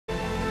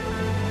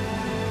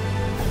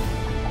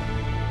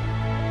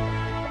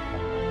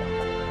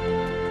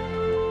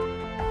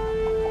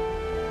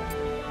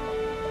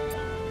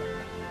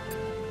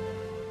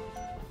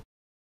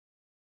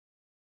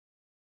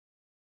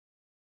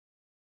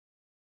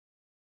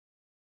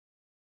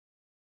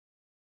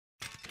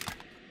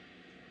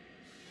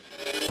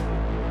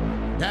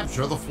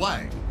capture the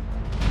flag.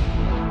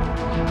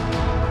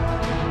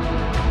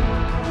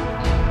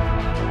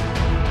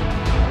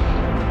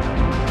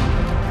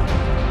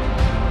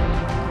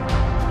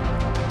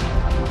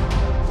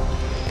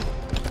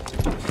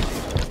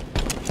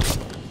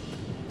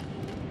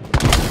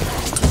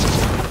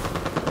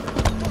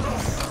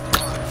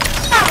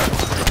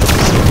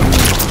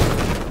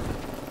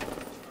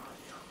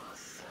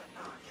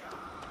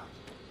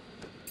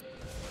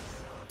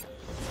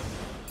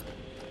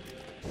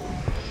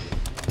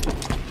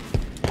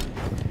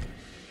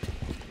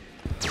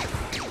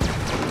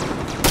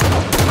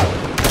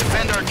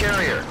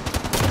 Carrier.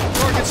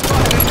 Target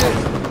spotted in mid.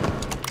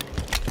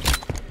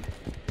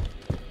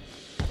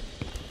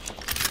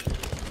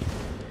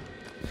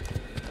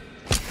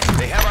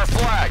 They have our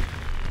flag.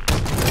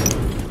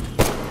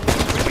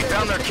 We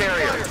found their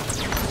carrier.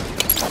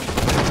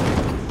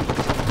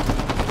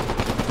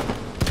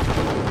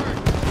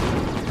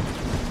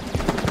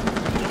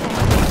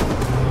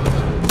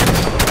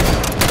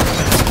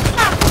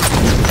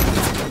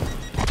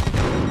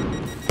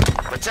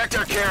 Protect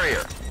our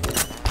carrier.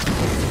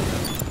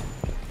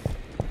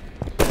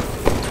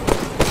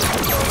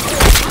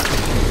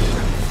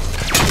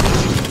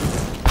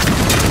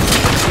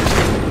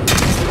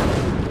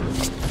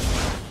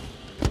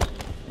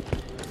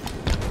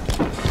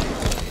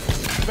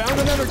 Found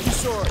an energy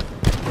sword.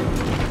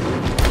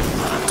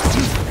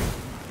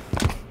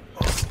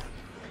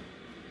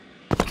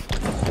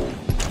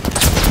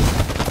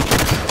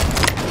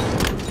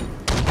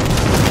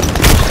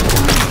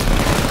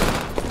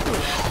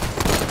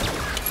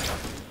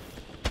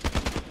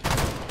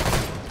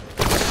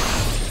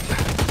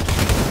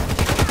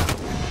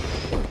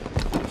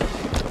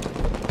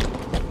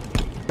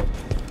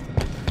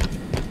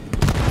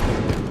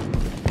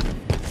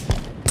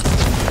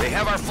 They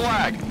have our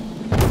flag.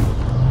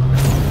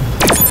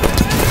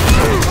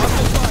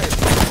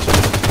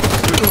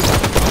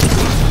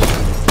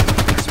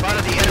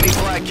 Spotted the enemy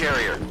flag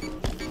carrier.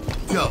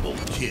 Double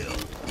kill.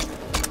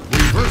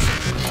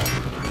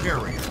 Reversal.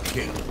 Carrier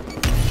kill.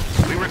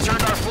 We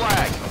returned our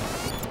flag.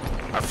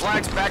 Our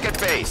flag's back at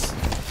base.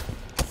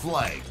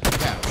 Flag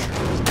captured.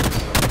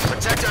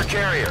 Protect our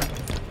carrier.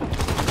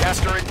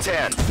 Caster in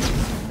 10.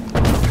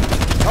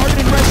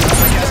 Targeting ready.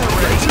 Caster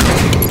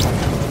ready.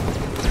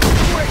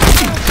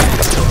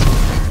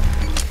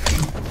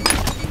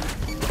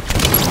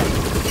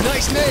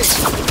 Nice nade.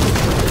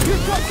 Here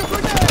comes the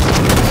grenade.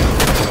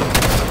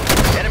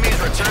 Enemies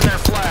return their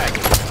flag.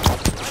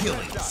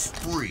 Killing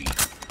spree.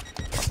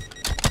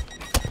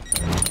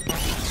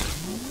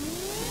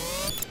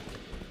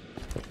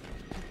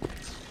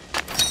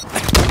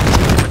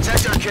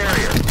 Protect our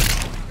carrier.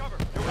 Cover.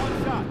 You're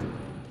one shot.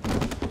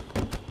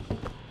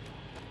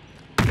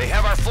 They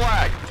have our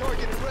flag.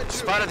 Target in red 2.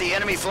 Spotted the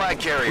enemy flag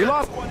We carrier.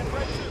 lost one in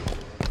red 2.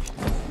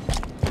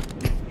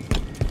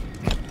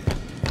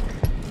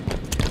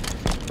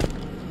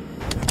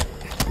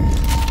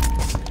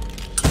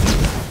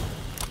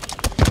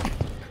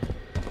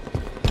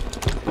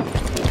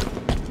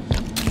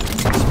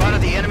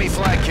 Spotted the enemy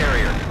flag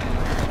carrier.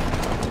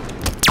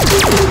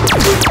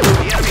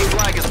 The enemy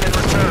flag has been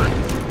returned.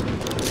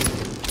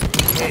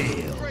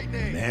 Hail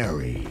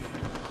Mary.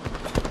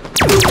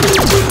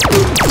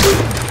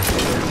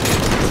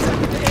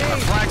 Our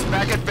flag's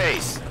back at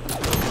base.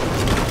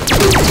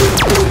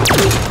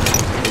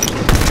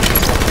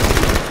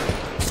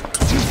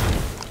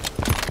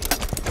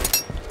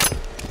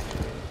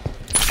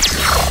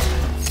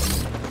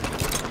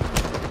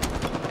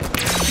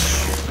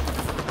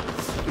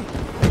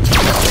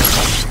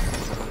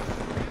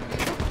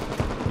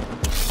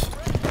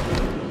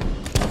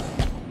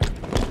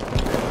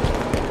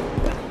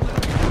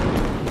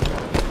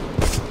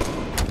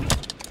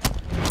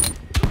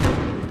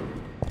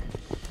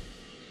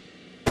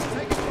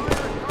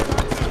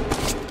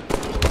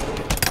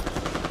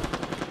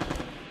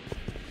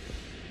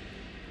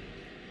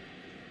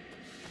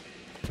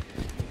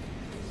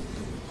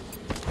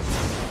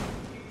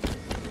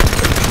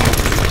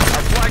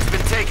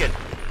 Taken.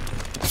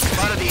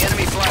 Spotted the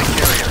enemy flag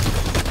carrier.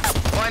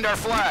 Find our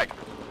flag.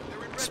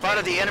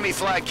 Spotted the enemy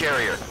flag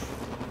carrier.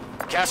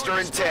 Caster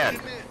in 10. We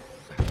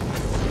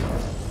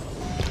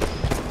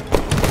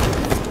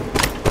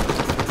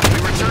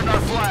returned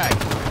our flag.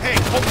 Hey,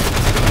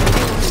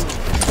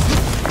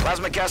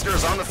 Plasma caster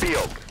is on the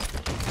field.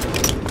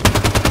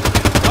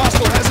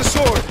 Hostile has a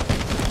sword.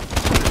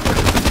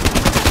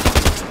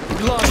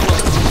 We lost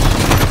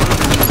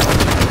one.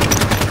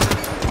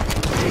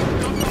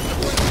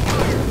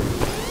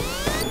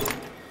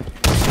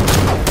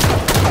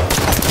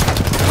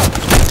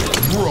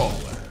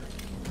 Brawler.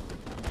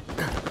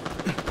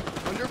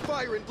 Under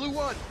fire in blue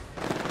 1.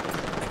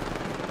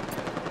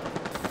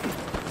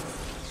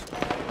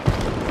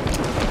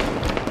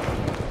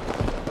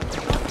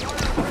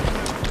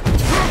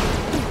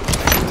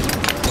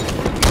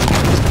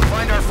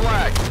 Find our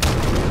flag.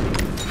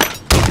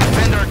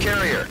 Defend our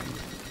carrier.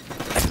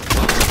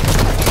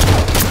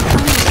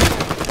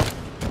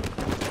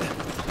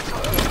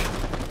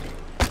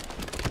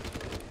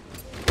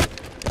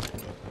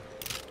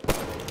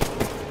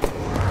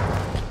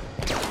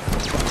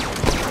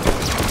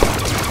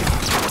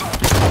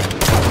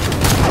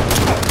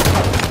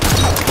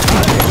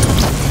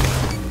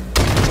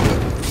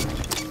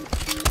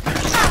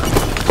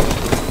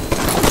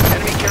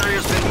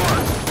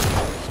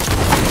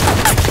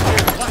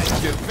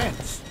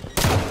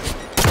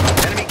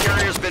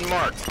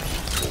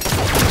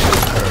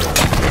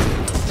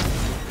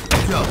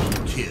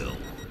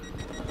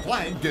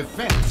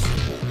 defense.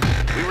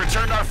 We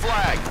returned our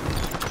flag.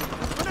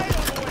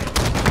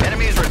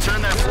 Enemies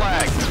return their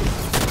flag.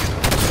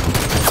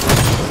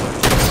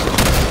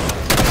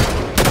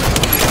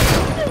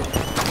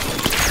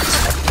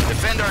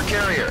 Defend our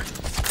carrier.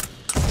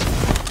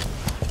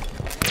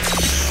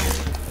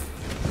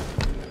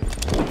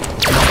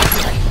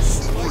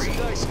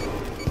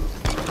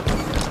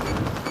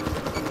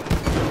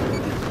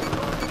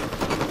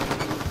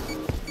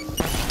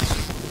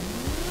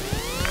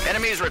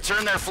 Enemies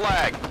return their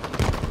flag.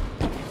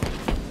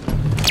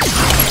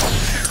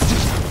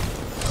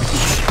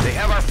 They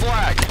have our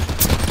flag.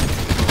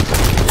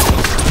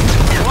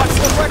 Watch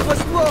the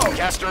reckless blow!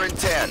 Caster in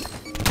 10.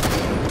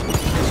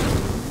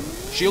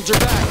 Shields are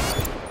back.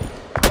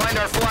 Find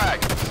our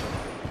flag.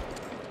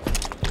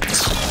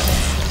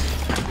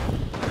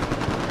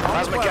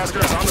 Plasma caster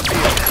is on the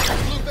field.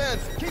 Blue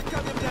vents, keep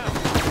cutting them down.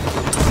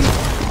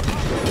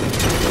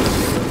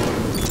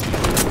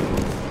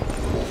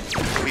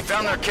 We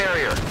found their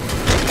carrier.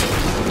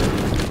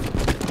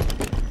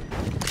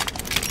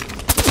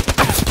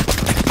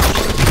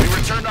 We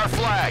returned our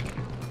flag.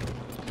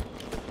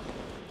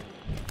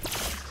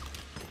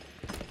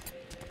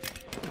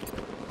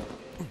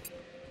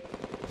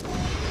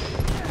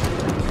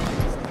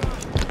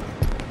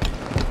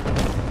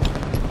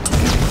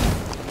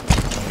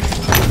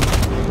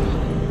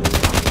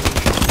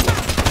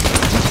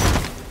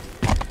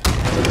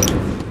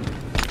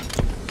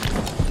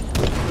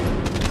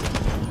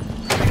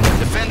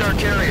 Defend our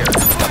carrier.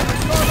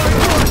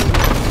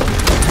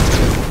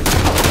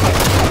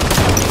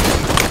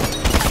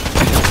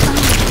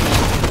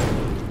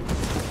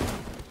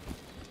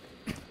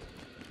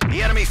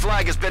 The enemy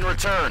flag has been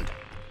returned.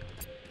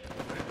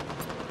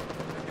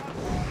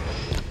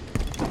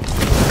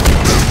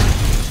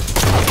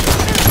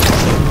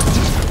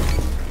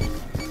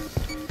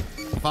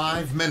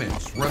 Five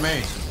minutes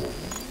remain.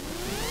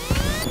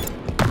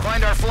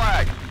 Find our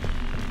flag.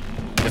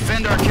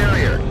 Defend our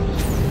carrier.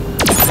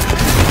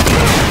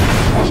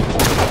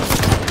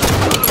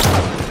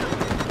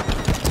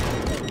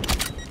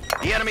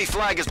 The enemy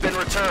flag has been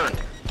returned.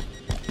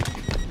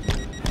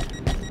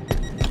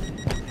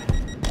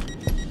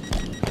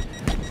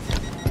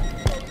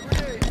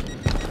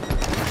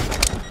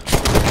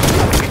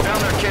 We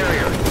found their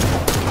carrier.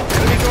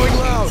 Enemy going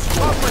loud.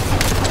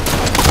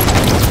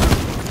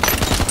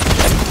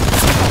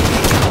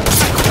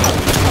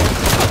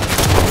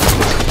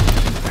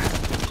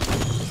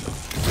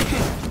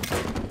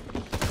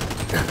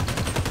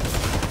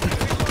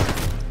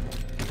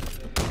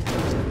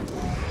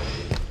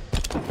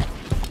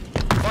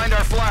 Find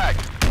our flag.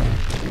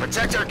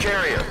 Protect our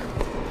carrier.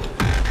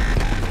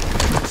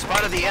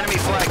 Spotted the enemy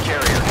flag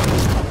carrier.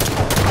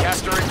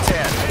 Caster in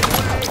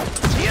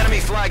 10. The enemy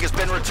flag has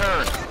been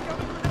returned.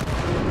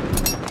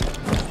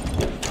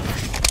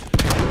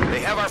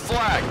 They have our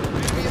flag.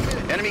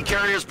 Enemy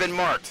carrier's been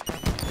marked.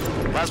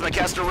 Plasma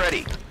caster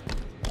ready.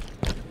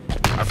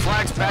 Our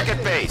flag's back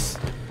at base.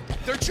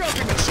 They're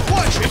choking us.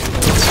 Watch it!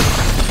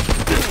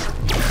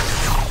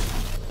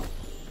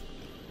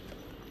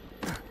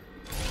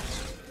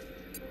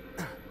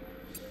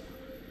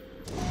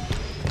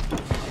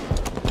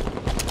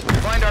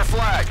 Find our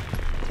flag.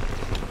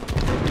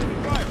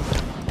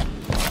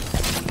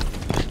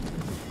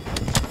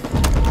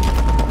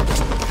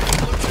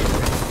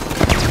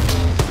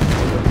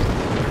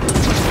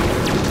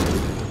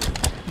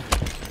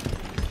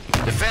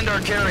 Defend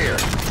our carrier.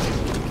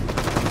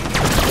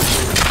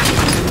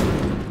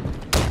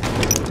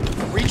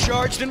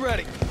 Recharged and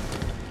ready.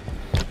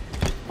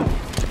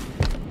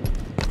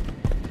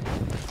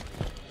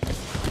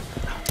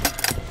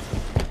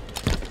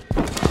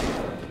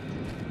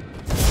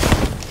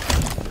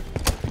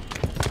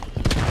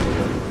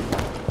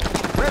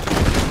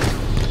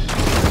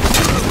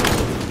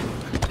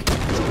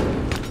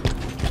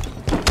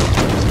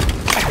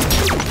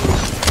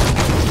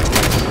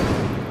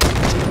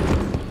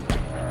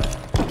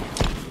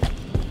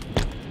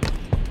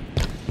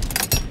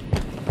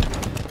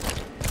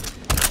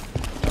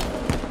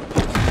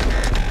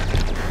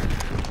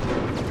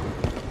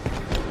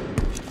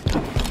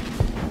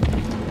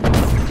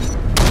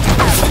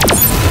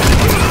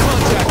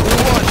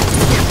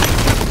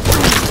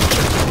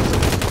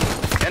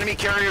 Enemy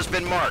carrier's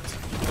been marked.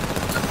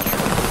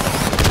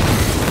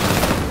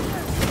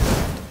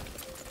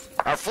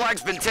 Our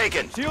flag's been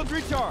taken. Shields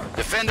recharged.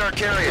 Defend our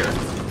carrier.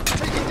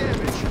 Taking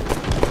damage.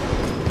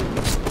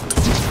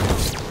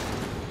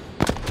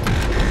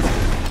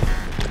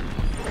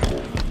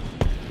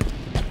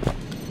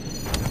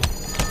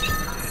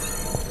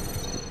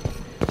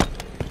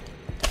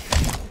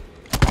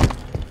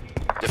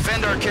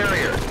 Defend our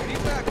carrier.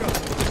 Need backup.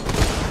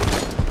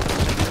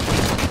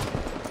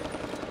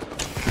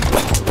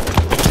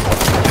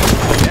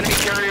 Enemy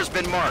carrier's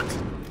been marked.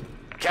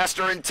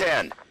 Caster in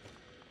 10.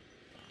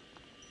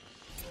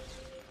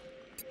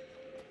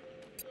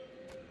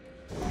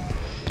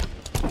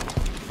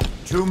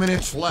 Two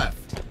minutes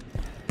left.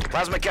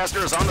 Plasma caster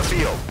is on the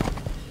field.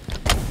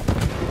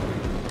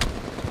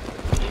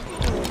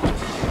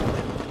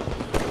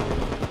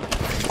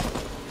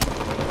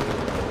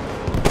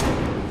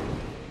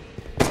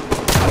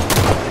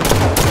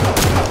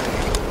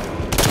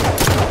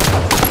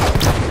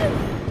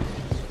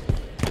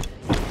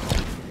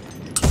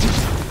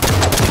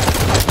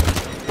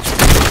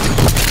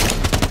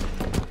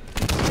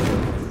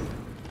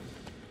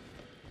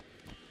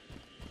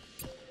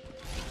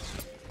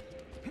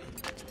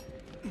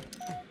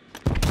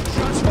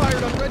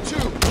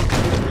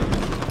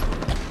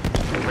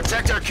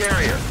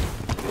 carrier.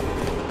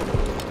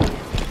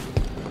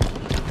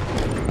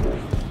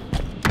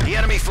 The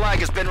enemy flag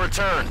has been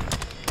returned.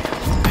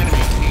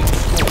 Enemy team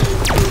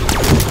scored.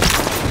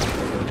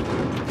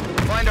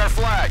 Find our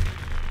flag.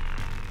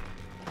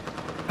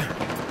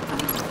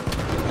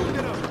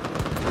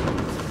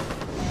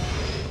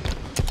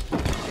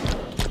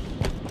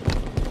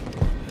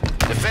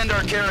 Defend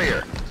our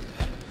carrier.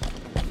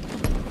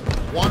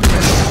 1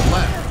 minute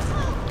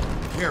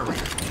left.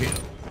 Carrier kill.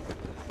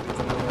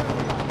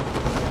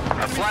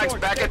 Our flag's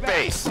back at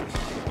base.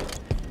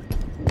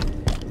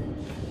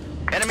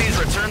 Enemies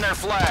return their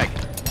flag.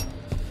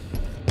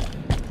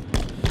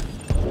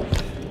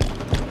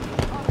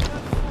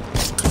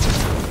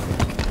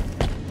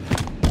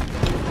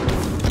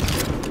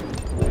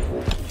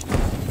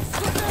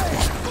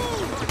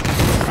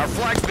 Our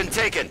flag's been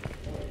taken.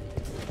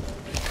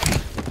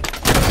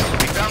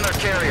 We found their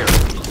carrier.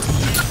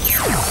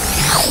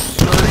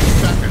 30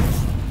 seconds.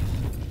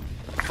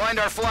 Find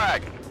our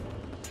flag.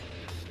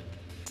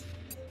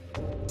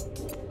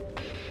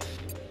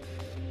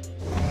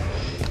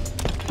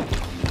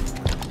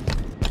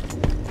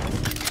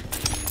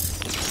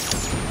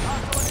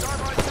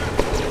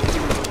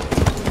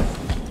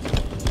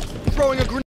 Throwing a grenade.